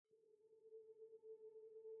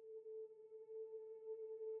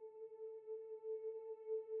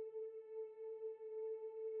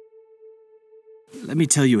"Let me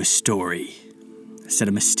tell you a story," said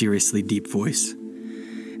a mysteriously deep voice.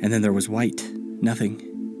 And then there was white, nothing.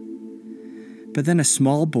 But then a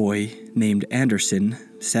small boy named Anderson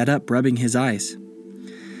sat up, rubbing his eyes.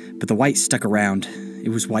 But the white stuck around. It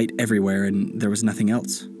was white everywhere, and there was nothing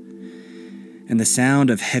else. And the sound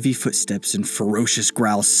of heavy footsteps and ferocious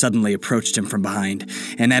growls suddenly approached him from behind,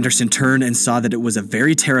 and Anderson turned and saw that it was a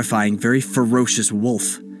very terrifying, very ferocious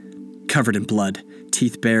wolf, covered in blood,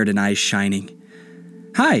 teeth bared and eyes shining.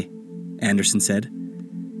 "Hi," Anderson said.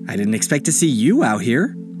 "I didn't expect to see you out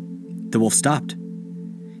here." The wolf stopped.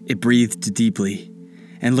 It breathed deeply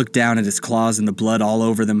and looked down at its claws and the blood all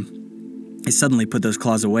over them. It suddenly put those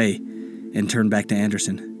claws away and turned back to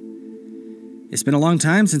Anderson. "It's been a long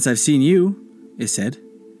time since I've seen you," it said.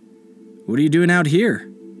 "What are you doing out here?"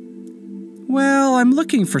 "Well, I'm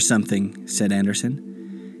looking for something," said Anderson,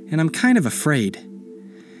 "and I'm kind of afraid."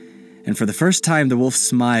 And for the first time, the wolf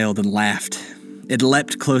smiled and laughed. It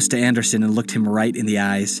leapt close to Anderson and looked him right in the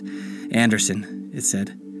eyes. "Anderson," it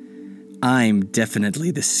said, "I'm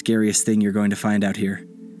definitely the scariest thing you're going to find out here,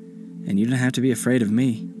 and you don't have to be afraid of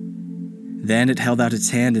me." Then it held out its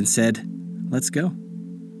hand and said, "Let's go."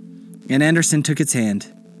 And Anderson took its hand,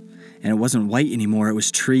 and it wasn't white anymore. It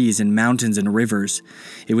was trees and mountains and rivers.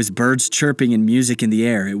 It was birds chirping and music in the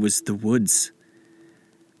air. It was the woods.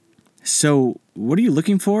 "So, what are you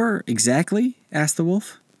looking for exactly?" asked the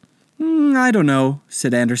wolf. "I don't know,"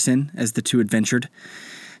 said Anderson as the two adventured.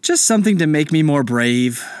 "Just something to make me more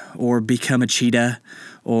brave, or become a cheetah,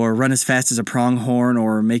 or run as fast as a pronghorn,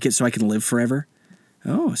 or make it so I can live forever."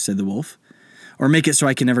 "Oh," said the wolf. "Or make it so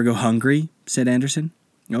I can never go hungry," said Anderson.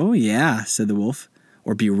 "Oh, yeah," said the wolf.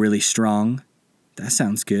 "Or be really strong." "That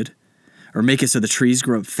sounds good." "Or make it so the trees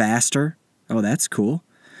grow up faster." "Oh, that's cool."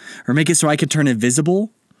 "Or make it so I can turn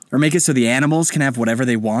invisible." "Or make it so the animals can have whatever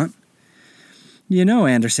they want." "You know,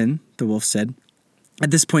 Anderson," the wolf said,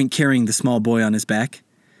 at this point carrying the small boy on his back,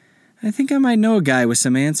 "I think I might know a guy with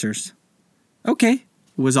some answers." "Okay,"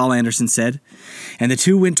 was all Anderson said, and the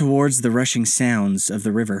two went towards the rushing sounds of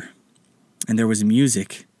the river. And there was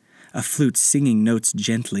music, a flute singing notes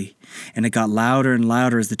gently, and it got louder and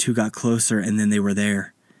louder as the two got closer, and then they were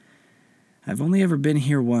there. "I've only ever been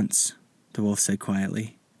here once," the wolf said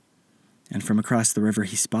quietly. And from across the river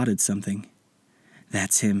he spotted something.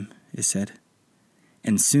 "That's him," it said.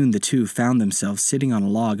 And soon the two found themselves sitting on a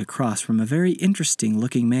log across from a very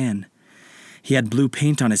interesting-looking man. He had blue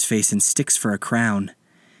paint on his face and sticks for a crown.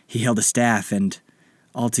 He held a staff and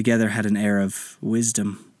altogether had an air of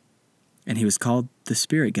wisdom. And he was called the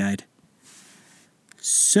Spirit Guide.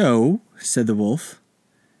 "So," said the wolf,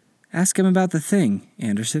 "ask him about the thing,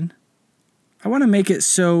 Anderson." "I want to make it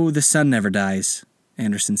so the sun never dies,"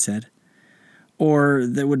 Anderson said. "Or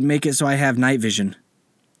that would make it so I have night vision."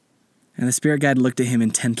 And the Spirit Guide looked at him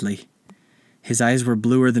intently. His eyes were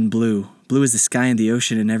bluer than blue, blue as the sky and the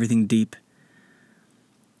ocean and everything deep.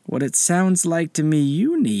 "What it sounds like to me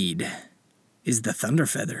you need is the thunder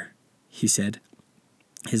feather," he said.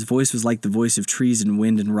 His voice was like the voice of trees and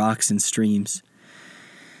wind and rocks and streams.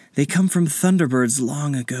 "They come from thunderbirds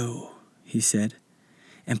long ago," he said,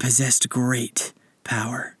 "and possessed great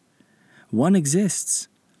power. One exists.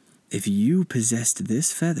 If you possessed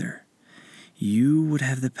this feather, you would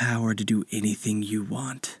have the power to do anything you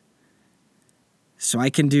want." "So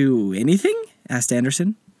I can do anything?" asked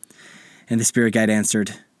Anderson. And the Spirit Guide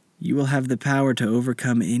answered, "You will have the power to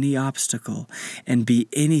overcome any obstacle and be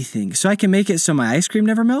anything." "So I can make it so my ice cream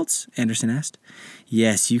never melts?" Anderson asked.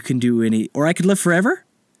 "Yes, you can do any... Or I could live forever?"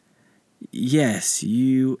 "Yes,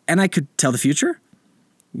 you... And I could tell the future?"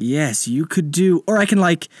 "Yes, you could do... Or I can,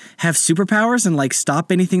 have superpowers and,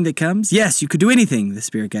 stop anything that comes?" "Yes, you could do anything," the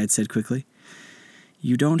Spirit Guide said quickly.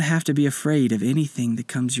 "You don't have to be afraid of anything that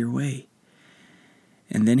comes your way."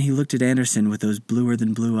 And then he looked at Anderson with those bluer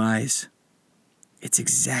than blue eyes. "It's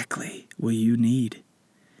exactly what you need."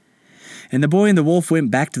 And the boy and the wolf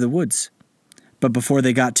went back to the woods. But before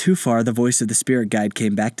they got too far, the voice of the Spirit Guide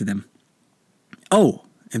came back to them. "Oh,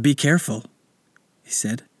 and be careful," he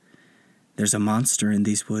said. "There's a monster in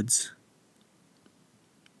these woods."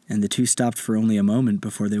 And the two stopped for only a moment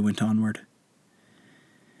before they went onward.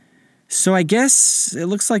 "So I guess it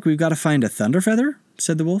looks like we've got to find a thunder feather,"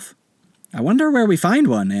 said the wolf. "I wonder where we find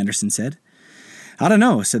one," Anderson said. "I don't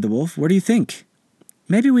know," said the wolf. "What do you think?"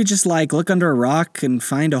 "Maybe we just look under a rock and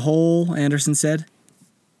find a hole," Anderson said.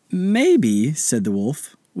 "Maybe," said the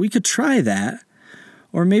wolf. "We could try that.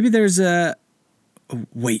 Or maybe there's a..." Oh,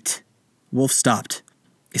 wait. Wolf stopped.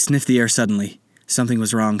 It sniffed the air suddenly. Something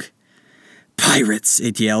was wrong. "Pirates!"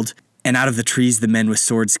 it yelled, and out of the trees the men with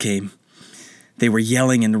swords came. They were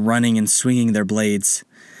yelling and running and swinging their blades.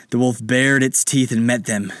 The wolf bared its teeth and met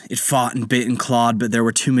them. It fought and bit and clawed, but there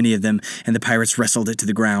were too many of them, and the pirates wrestled it to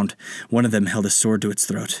the ground. One of them held a sword to its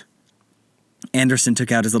throat. Anderson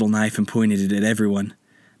took out his little knife and pointed it at everyone,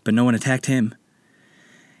 but no one attacked him.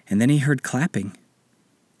 And then he heard clapping.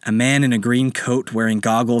 A man in a green coat wearing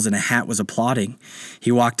goggles and a hat was applauding.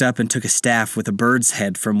 He walked up and took a staff with a bird's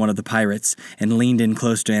head from one of the pirates and leaned in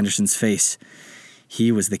close to Anderson's face.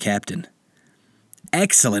 He was the captain.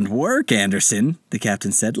 "Excellent work, Anderson," the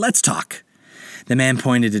captain said. "Let's talk." The man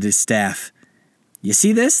pointed at his staff. "You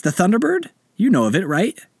see this, the Thunderbird? You know of it,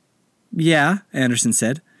 right?" "Yeah," Anderson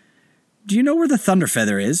said. "Do you know where the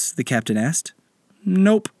Thunderfeather is?" the captain asked.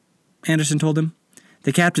 "Nope," Anderson told him.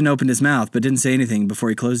 The captain opened his mouth but didn't say anything before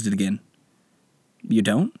he closed it again. "You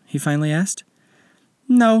don't?" he finally asked.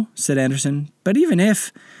 "No," said Anderson, "but even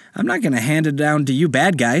if, I'm not going to hand it down to you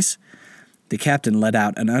bad guys." The captain let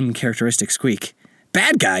out an uncharacteristic squeak.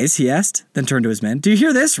 "Bad guys?" he asked, then turned to his men. "Do you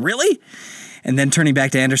hear this? Really?" And then turning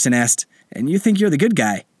back to Anderson asked, "And you think you're the good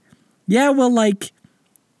guy?" "Yeah, well, like..."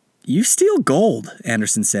 "You steal gold,"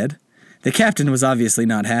 Anderson said. The captain was obviously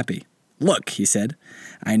not happy. "Look," he said,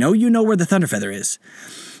 "I know you know where the Thunderfeather is,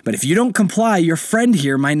 but if you don't comply, your friend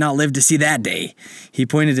here might not live to see that day." He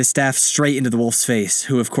pointed his staff straight into the wolf's face,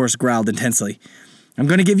 who of course growled intensely. "I'm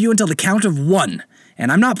going to give you until the count of 1,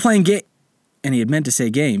 and I'm not playing And he had meant to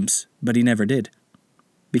say games, but he never did.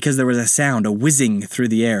 Because there was a sound, a whizzing through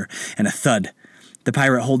the air, and a thud. The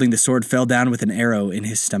pirate holding the sword fell down with an arrow in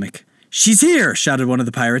his stomach. "She's here!" shouted one of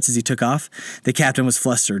the pirates as he took off. The captain was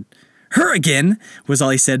flustered. "Her again!" was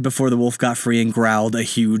all he said before the wolf got free and growled a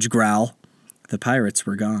huge growl. The pirates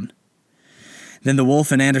were gone. Then the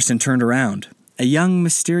wolf and Anderson turned around. A young,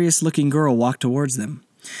 mysterious-looking girl walked towards them.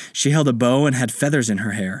 She held a bow and had feathers in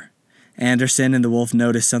her hair. Anderson and the wolf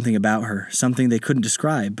noticed something about her, something they couldn't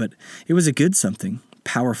describe, but it was a good something,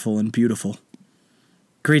 powerful and beautiful.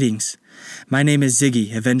 "Greetings. My name is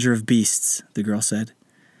Ziggy, Avenger of Beasts," the girl said.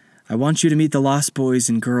 "I want you to meet the lost boys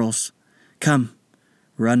and girls. Come,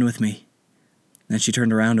 run with me." Then she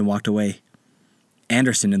turned around and walked away.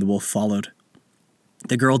 Anderson and the wolf followed.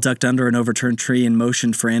 The girl ducked under an overturned tree and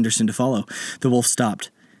motioned for Anderson to follow. The wolf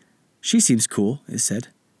stopped. "She seems cool," it said.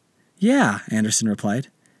 "Yeah," Anderson replied.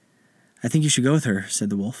 "I think you should go with her," said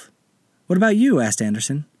the wolf. "What about you?" asked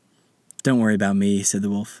Anderson. "Don't worry about me," said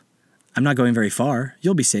the wolf. "I'm not going very far.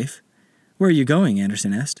 You'll be safe." "Where are you going?"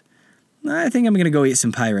 Anderson asked. "I think I'm going to go eat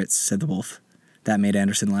some pirates," said the wolf. That made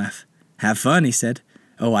Anderson laugh. "Have fun," he said.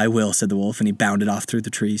 "Oh, I will," said the wolf, and he bounded off through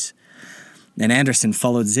the trees. And Anderson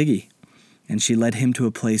followed Ziggy, and she led him to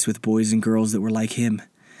a place with boys and girls that were like him.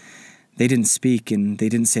 They didn't speak, and they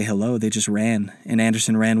didn't say hello, they just ran, and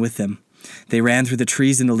Anderson ran with them. They ran through the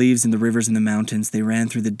trees and the leaves and the rivers and the mountains. They ran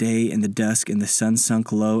through the day and the dusk, and the sun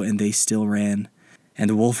sunk low, and they still ran. And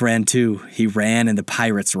the wolf ran too. He ran, and the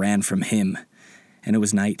pirates ran from him. And it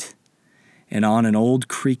was night. And on an old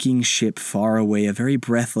creaking ship far away, a very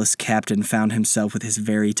breathless captain found himself with his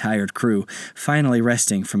very tired crew, finally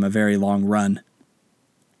resting from a very long run.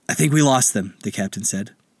 "I think we lost them," the captain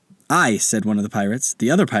said. "Aye," said one of the pirates.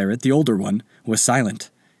 The other pirate, the older one, was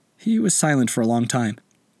silent. He was silent for a long time.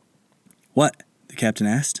 "What?" the captain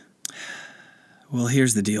asked. "Well,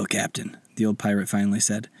 here's the deal, Captain," the old pirate finally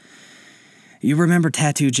said. "You remember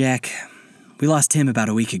Tattoo Jack? We lost him about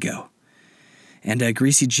a week ago. And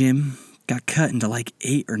Greasy Jim got cut into like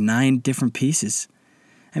 8 or 9 different pieces.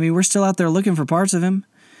 I mean, we're still out there looking for parts of him.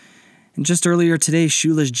 And just earlier today,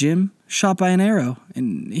 Shoeless Jim shot by an arrow,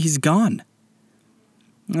 and he's gone.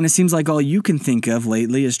 And it seems like all you can think of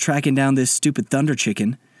lately is tracking down this stupid Thunder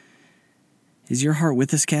Chicken. Is your heart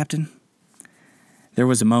with us, Captain?" There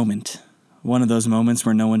was a moment, one of those moments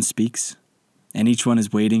where no one speaks, and each one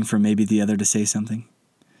is waiting for maybe the other to say something.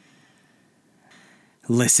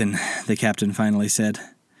 "Listen," the captain finally said.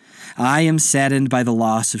 "I am saddened by the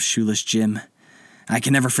loss of Shoeless Jim. I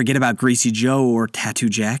can never forget about Greasy Joe or Tattoo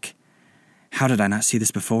Jack. How did I not see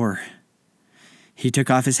this before?" He took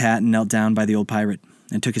off his hat and knelt down by the old pirate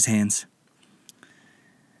and took his hands.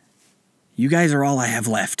 "You guys are all I have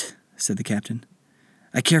left," said the captain.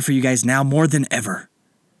 "I care for you guys now more than ever."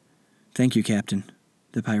 "Thank you, Captain,"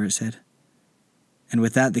 the pirate said. And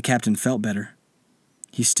with that, the captain felt better.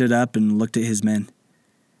 He stood up and looked at his men.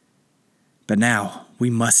 "But now, we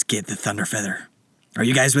must get the Thunderfeather. Are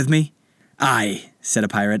you guys with me?" "Aye," said a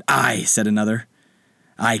pirate. "Aye," said another.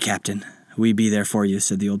 "Aye, Captain. We be there for you,"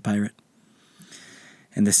 said the old pirate.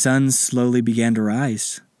 And the sun slowly began to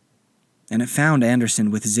rise. And it found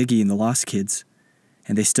Anderson with Ziggy and the Lost Kids.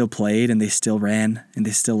 And they still played, and they still ran, and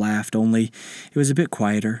they still laughed, only it was a bit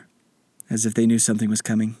quieter, as if they knew something was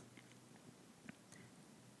coming.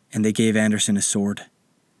 And they gave Anderson a sword.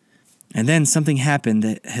 And then something happened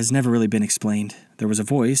that has never really been explained. There was a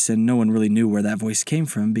voice, and no one really knew where that voice came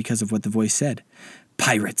from because of what the voice said.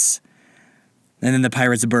 Pirates! And then the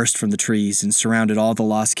pirates burst from the trees and surrounded all the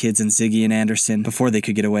lost kids and Ziggy and Anderson before they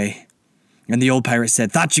could get away. And the old pirate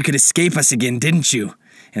said, "Thought you could escape us again, didn't you?"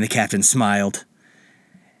 And the captain smiled.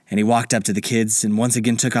 And he walked up to the kids and once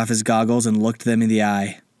again took off his goggles and looked them in the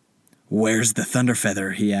eye. "Where's the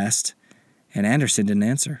Thunderfeather?" he asked. And Anderson didn't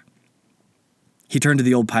answer. He turned to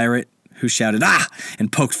the old pirate, who shouted, "Ah!"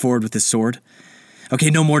 and poked forward with his sword. "Okay,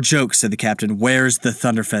 no more jokes," said the captain. "Where's the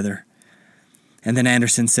Thunderfeather?" And then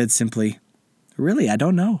Anderson said simply, "Really, I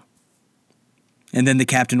don't know." And then the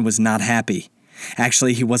captain was not happy.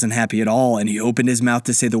 Actually, he wasn't happy at all, and he opened his mouth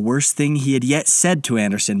to say the worst thing he had yet said to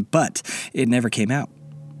Anderson, but it never came out.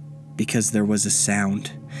 Because there was a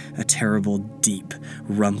sound, a terrible, deep,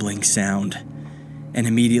 rumbling sound. And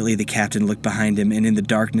immediately the captain looked behind him, and in the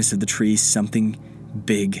darkness of the trees, something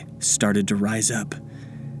big started to rise up.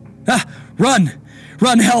 "Ah! Run!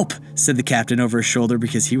 Run, help!" said the captain over his shoulder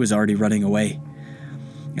because he was already running away.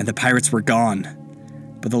 And the pirates were gone,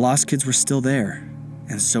 but the lost kids were still there,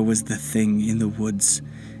 and so was the thing in the woods,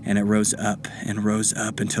 and it rose up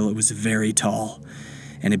until it was very tall,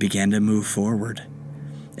 and it began to move forward.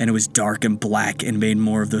 And it was dark and black and made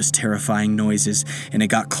more of those terrifying noises, and it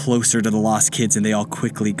got closer to the lost kids, and they all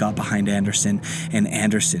quickly got behind Anderson, and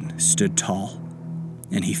Anderson stood tall,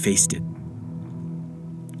 and he faced it.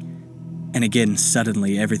 And again,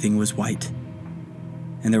 suddenly, everything was white,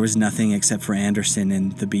 and there was nothing except for Anderson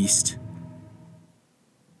and the beast.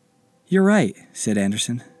 "You're right," said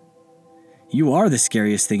Anderson. "You are the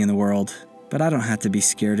scariest thing in the world, but I don't have to be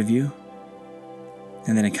scared of you."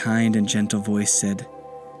 And then a kind and gentle voice said,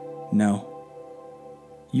 "No,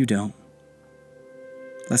 you don't.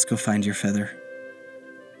 Let's go find your feather."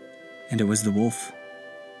 And it was the wolf.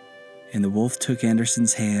 And the wolf took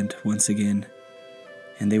Anderson's hand once again,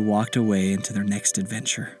 and they walked away into their next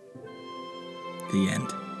adventure. The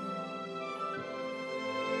end.